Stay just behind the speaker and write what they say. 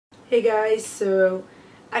Hey guys, so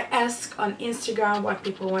I asked on Instagram what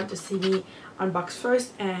people want to see me unbox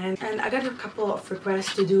first, and I got a couple of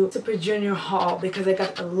requests to do Super Junior haul because I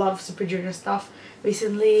got a lot of Super Junior stuff.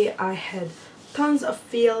 Recently I had tons of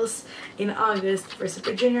feels in August for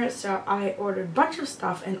Super Junior, so I ordered a bunch of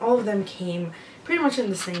stuff and all of them came pretty much in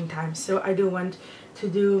the same time. So I do want to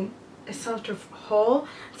do a sort of haul.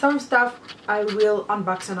 Some stuff I will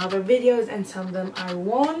unbox in other videos and some of them I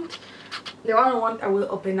won't. The one I want I will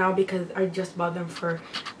open now because I just bought them for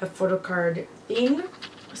a photo card thing.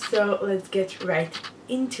 So let's get right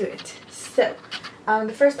into it. So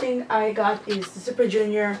the first thing I got is the Super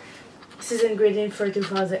Junior season greeting for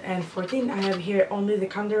 2014. I have here only the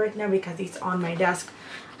calendar right now because it's on my desk.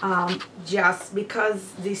 Just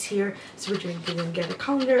because this year Super Junior didn't get a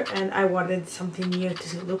calendar and I wanted something new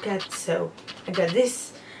to look at, so I got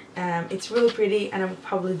this. It's really pretty and I will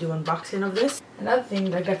probably do unboxing of this. Another thing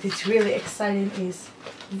that got it really exciting is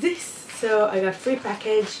this. So I got free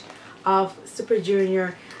package of Super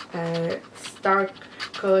Junior Star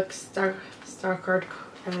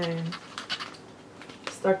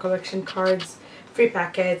collection cards, free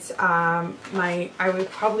packets. I will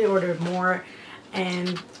probably order more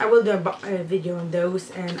and I will do a video on those,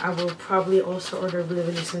 and I will probably also order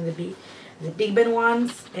really soon the Big Ben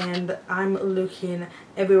ones, and I'm looking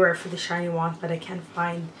everywhere for the SHINee ones but I can't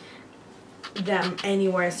find them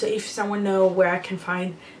anywhere. So if someone knows where I can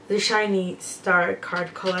find the SHINee Star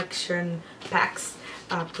card collection packs,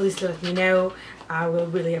 please let me know. I will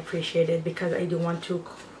really appreciate it because I do want to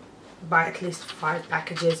buy at least 5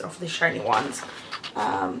 packages of the SHINee ones,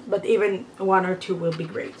 but even 1 or 2 will be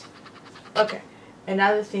great. Okay,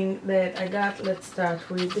 another thing that I got, let's start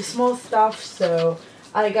with the small stuff. So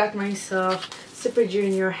I got myself Super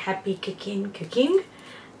Junior Happy Cooking.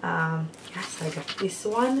 Yes, I got this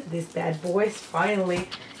one, this bad boys. Finally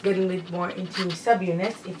getting a bit more into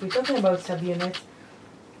subunits. If we're talking about subunits,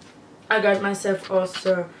 I got myself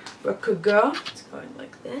also Rakugo. It's going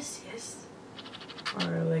like this, yes,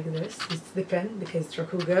 or like this. It depends because it's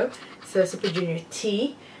Rakugo. So Super Junior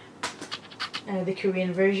T, the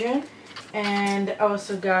Korean version. And I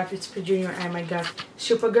also got with Super Junior I got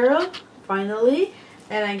Supergirl finally.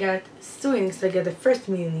 And I got Swing, so I got the first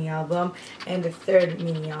mini album and the 3rd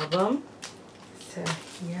mini album. So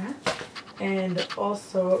yeah. And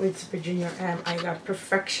also with Super Junior I got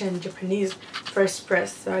Perfection Japanese first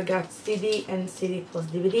press. So I got CD and CD plus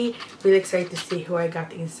DVD. Really excited to see who I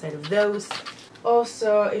got inside of those.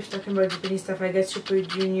 Also, if talking about Japanese stuff, I got Super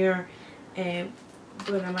Junior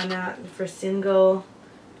Buramana, the first single,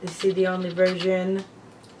 the CD only version.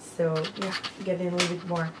 So yeah, getting a little bit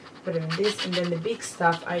more better than this. And then the big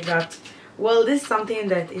stuff I got, well, this is something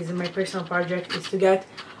that is my personal project, is to get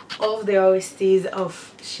all of the OSTs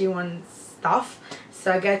of Siwon stuff.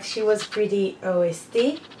 So I got She Was Pretty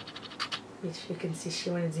OST, which you can see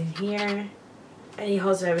Siwon is in here, and he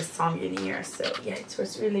also have a song in here. So yeah, it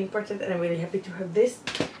was really important and I'm really happy to have this.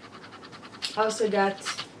 I also got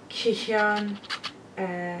Hyolyn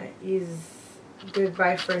is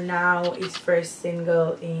Goodbye For Now, his first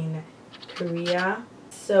single in Korea.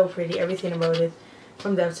 So pretty, everything about it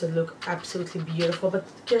from the outside look absolutely beautiful, but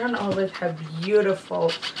Kiran always have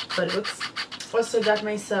beautiful products. Also got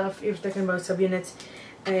myself, if talking about subunits,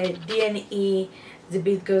 DNE The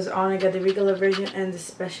Beat Goes On. I got the regular version and the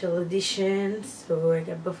special edition, so I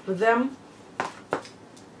got both of them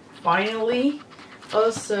finally.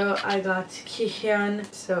 Also I got Hyolyn,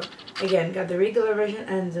 so again got the regular version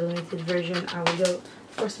and the limited version. I will do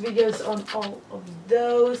of course videos on all of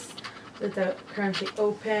those that are currently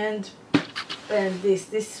opened. And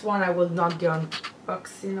this one I will not do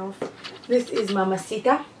unboxing of. This is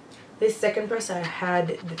Mamacita. This second press, I had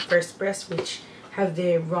the first press which have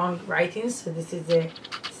the wrong writings, so this is the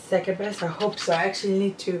second press. I hope so. I actually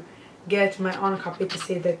need to get my own copy to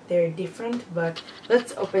see that they're different, but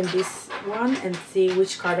let's open this one and see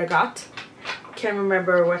which card I got. Can't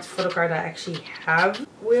remember what photo card I actually have.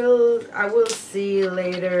 I will see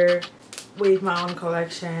later with my own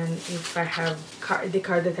collection if I have the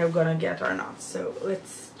card that I'm gonna get or not. So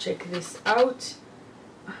let's check this out.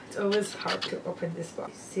 It's always hard to open this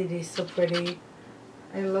box. See, this is so pretty.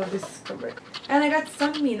 I love this cover. And I got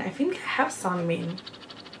Sunmin. I think I have Sunmin.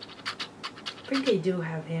 I think I do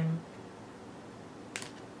have him.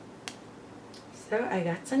 So I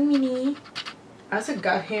got Sunmin. I also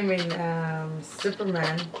got him in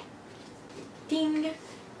Superman. Ding!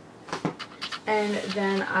 And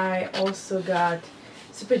then I also got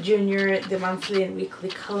Super Junior, the monthly and weekly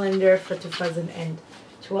calendar for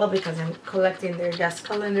 2012 because I'm collecting their desk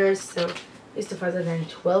calendars. So this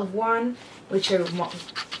 2012 one, which I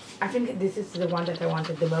think this is the one that I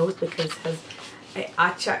wanted the most because it has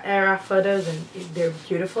Acha era photos, and they're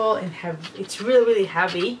beautiful and have it's really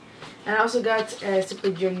heavy. And I also got Super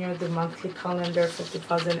Junior the monthly calendar for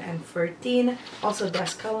 2013, also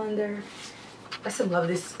desk calendar. I still love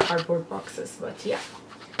these cardboard boxes, but yeah.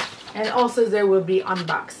 And also there will be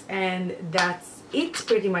unboxed, and that's it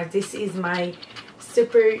pretty much. This is my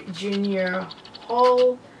Super Junior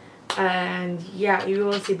haul, and yeah, you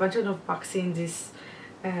will see a bunch of unboxing this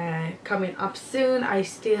coming up soon. I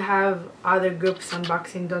still have other groups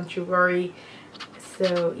unboxing, don't you worry.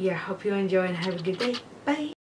 So yeah, hope you enjoy and have a good day. Bye.